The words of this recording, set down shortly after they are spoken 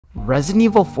Resident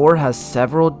Evil 4 has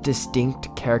several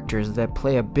distinct characters that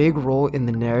play a big role in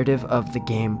the narrative of the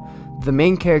game. The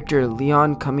main character,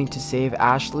 Leon, coming to save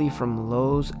Ashley from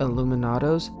Los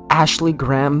Illuminados, Ashley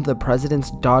Graham, the president's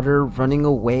daughter, running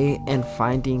away and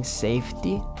finding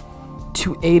safety,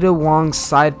 to Ada Wong's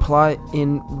side plot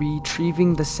in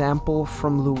retrieving the sample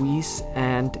from Luis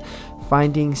and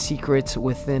finding secrets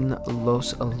within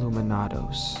Los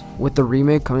Illuminados. With the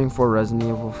remake coming for Resident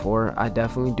Evil 4, I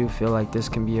definitely do feel like this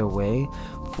can be a way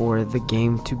for the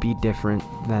game to be different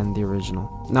than the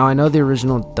original. Now, I know the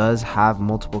original does have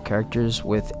multiple characters,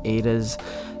 with Ada's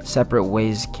Separate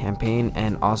Ways campaign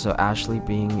and also Ashley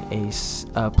being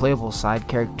a playable side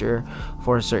character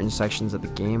for certain sections of the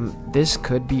game. This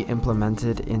could be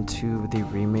implemented into the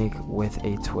remake with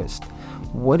a twist.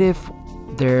 What if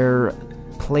their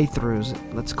playthroughs,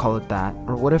 let's call it that,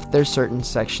 or what if their certain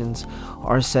sections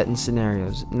are set in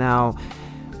scenarios? Now,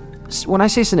 when I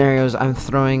say scenarios, I'm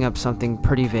throwing up something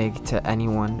pretty vague to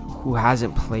anyone who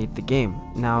hasn't played the game.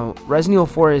 Now, Resident Evil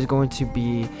 4 is going to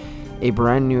be a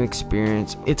brand new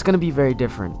experience. It's going to be very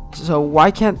different. So why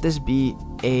can't this be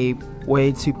a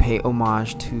way to pay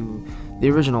homage to the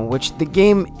original, which the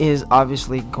game is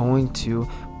obviously going to,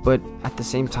 but at the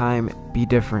same time be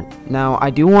different. Now,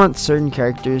 I do want certain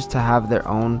characters to have their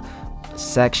own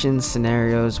sections,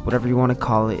 scenarios, whatever you want to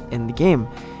call it, in the game,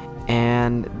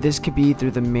 and this could be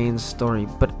through the main story,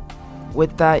 but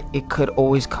with that, it could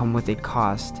always come with a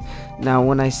cost. Now,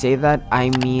 when I say that, I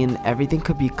mean everything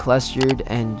could be clustered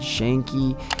and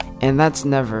janky, and that's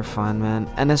never fun, man.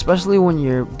 And especially when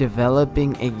you're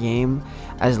developing a game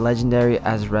as legendary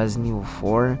as Resident Evil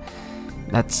 4,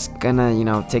 that's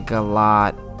gonna, take a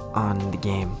lot on the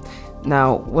game.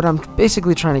 Now, what I'm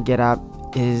basically trying to get at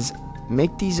is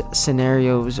make these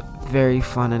scenarios very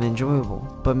fun and enjoyable,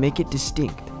 but make it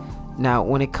distinct. Now,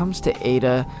 when it comes to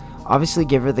Ada, obviously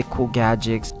give her the cool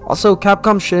gadgets. Also,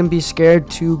 Capcom shouldn't be scared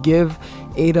to give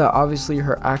Ada obviously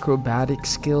her acrobatic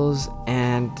skills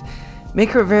and make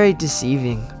her very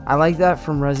deceiving. I like that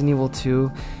from Resident Evil 2,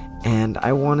 and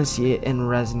I want to see it in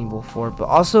Resident Evil 4, but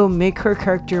also make her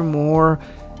character more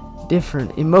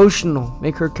different, emotional.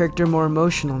 Make her character more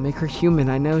emotional, make her human.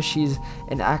 I know she's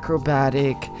an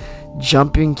acrobatic,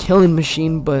 jumping, killing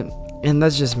machine, and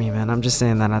that's just me, man. I'm just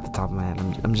saying that at the top of my head.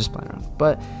 I'm just playing around.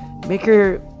 But make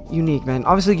her unique, man.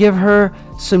 Obviously, give her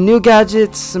some new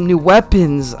gadgets, some new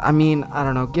weapons. I mean, I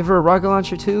don't know. Give her a rocket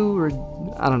launcher too, or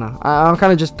I don't know. I'm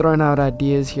kind of just throwing out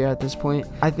ideas here at this point.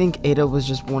 I think Ada was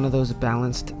just one of those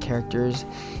balanced characters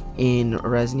in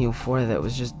Resident Evil 4 that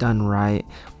was just done right.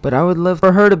 But I would love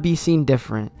for her to be seen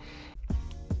different.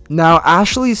 Now,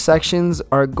 Ashley's sections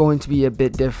are going to be a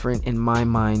bit different in my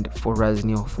mind for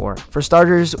Resident Evil 4. For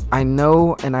starters, I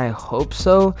know and I hope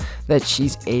so that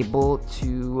she's able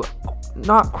to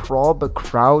not crawl but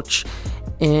crouch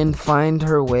and find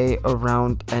her way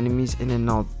around enemies in an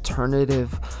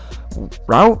alternative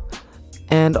route.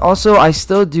 And also, I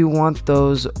still do want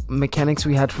those mechanics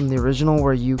we had from the original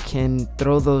where you can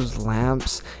throw those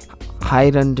lamps,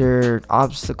 hide under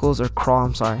obstacles, or crawl,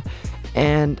 I'm sorry.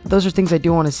 And those are things I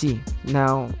do want to see.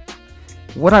 Now,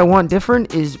 what I want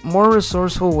different is more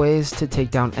resourceful ways to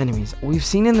take down enemies. We've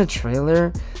seen in the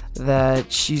trailer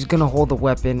that she's gonna hold a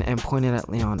weapon and point it at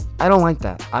Leon. I don't like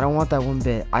that. I don't want that one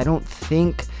bit. I don't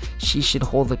think she should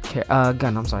hold a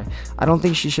gun. I'm sorry. I don't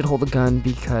think she should hold a gun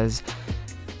because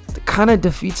it kind of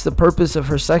defeats the purpose of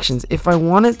her sections. If I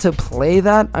wanted to play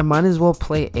that, I might as well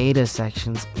play Ada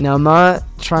sections. Now, I'm not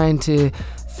trying to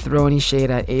throw any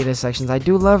shade at Ada sections. I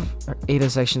do love Ada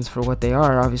sections for what they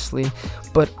are, obviously,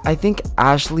 but I think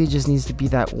Ashley just needs to be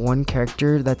that one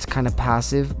character that's kind of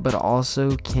passive but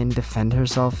also can defend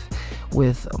herself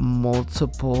with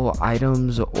multiple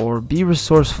items, or be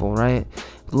resourceful, right?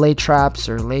 Lay traps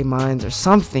or lay mines or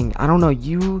something. I don't know.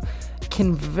 You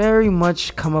can very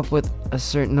much come up with a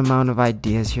certain amount of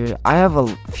ideas here. I have a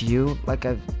few, like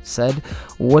I've said.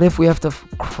 What if we have to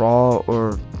crawl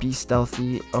or be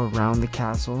stealthy around the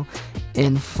castle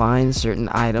and find certain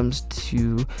items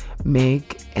to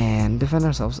make and defend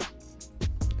ourselves?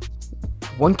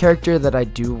 One character that I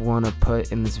do want to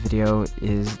put in this video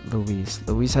is Luis.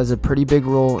 Luis has a pretty big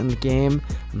role in the game.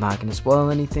 I'm not going to spoil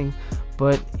anything,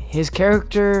 but his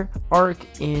character arc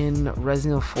in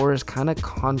Resident Evil 4 is kind of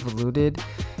convoluted.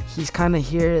 He's kind of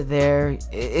here, there.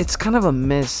 It's kind of a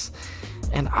miss,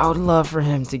 and I would love for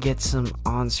him to get some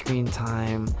on-screen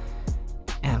time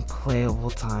and playable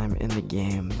time in the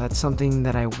game. That's something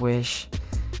that I wish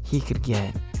he could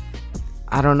get.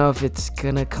 I don't know if it's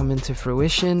gonna come into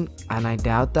fruition, and I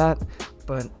doubt that,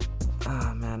 but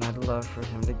man, I'd love love for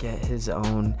him to get his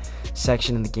own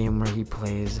section in the game where he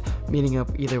plays, meeting up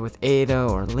either with Ada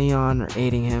or Leon or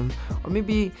aiding him, or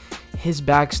maybe his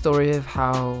backstory of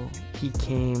how he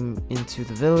came into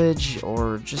the village,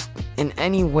 or just in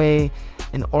any way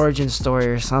an origin story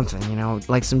or something, you know,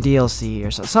 like some DLC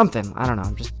or something. I don't know,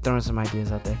 I'm just throwing some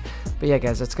ideas out there. But yeah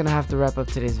guys, that's gonna have to wrap up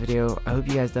today's video. I hope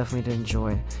you guys definitely did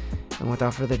enjoy, and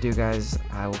without further ado guys,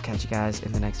 I will catch you guys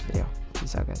in the next video.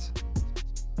 Peace out guys.